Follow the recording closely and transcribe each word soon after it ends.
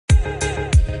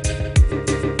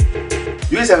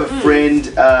guys have a friend,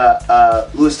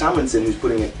 Louis Tomlinson, who's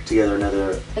putting together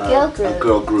another a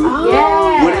girl group. Oh.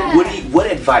 Yeah.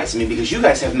 What advice? I mean, because you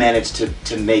guys have managed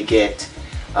to make it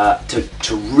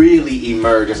to really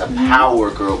emerge as a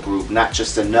power girl group, not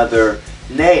just another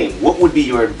name. What would be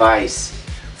your advice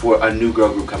for a new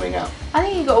girl group coming out? I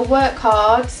think you've got to work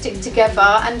hard, stick together,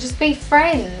 and just be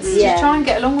friends. Yeah. Just try and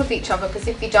get along with each other, because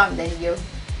if you don't, then you're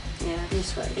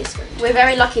We're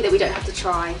very lucky that we don't have to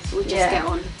try. We just get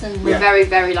on. We're very,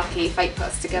 very lucky. Fate put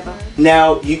us together.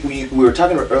 Now, we were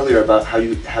talking earlier about how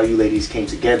you ladies came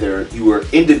together. You were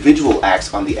individual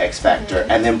acts on the X Factor,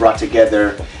 and then brought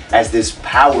together as this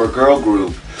power girl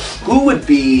group. Who would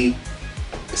be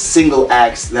single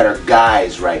acts that are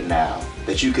guys right now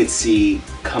that you could see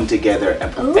come together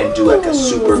and do like a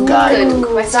super guy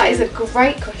group? That is a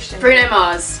great question. Bruno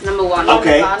Mars, number one.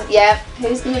 Okay. Yeah.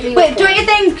 Who's going to be Wait, don't you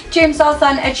think James Arthur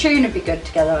and Ed Sheeran would be good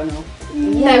together or no?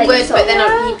 They would, but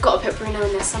then you've got to put Bruno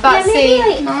in there somehow. But see,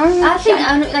 I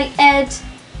think like Ed,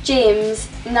 James,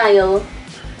 Niall,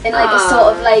 in like a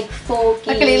sort of like folky,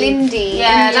 like a little indie.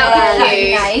 Yeah, that would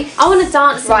be nice. I want to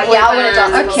dance. Right, yeah, I want to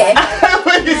dance. Okay.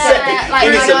 What did you say?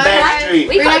 Give me some Backstreet.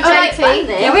 We got like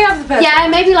Yeah, we have the best. Yeah,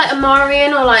 maybe like a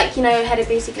Marion or like Head of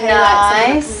BCK.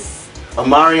 Nice.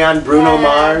 Omarion, Bruno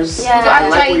Mars. Yeah, I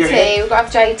like we've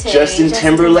got to have JT. Justin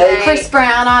Timberlake. Chris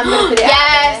Brown. I'm gonna put it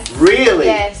Yes. out Really?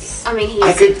 there. Yes. I mean,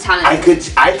 he's super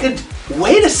talented. I could.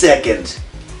 Wait a second.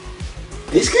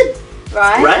 This could.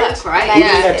 Right. Right. That's right. Who do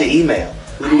we have to email?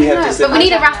 Who do we have to send? But we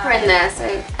need a rapper in there, so.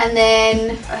 And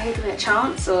then Who do we have?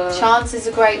 Chance or? Chance is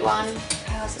a great one.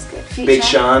 Who else is good? Future. Big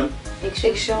Sean. Big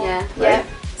Big Sean. Yeah. Yeah.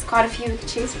 There's quite a few we could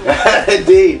choose from.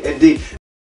 Indeed.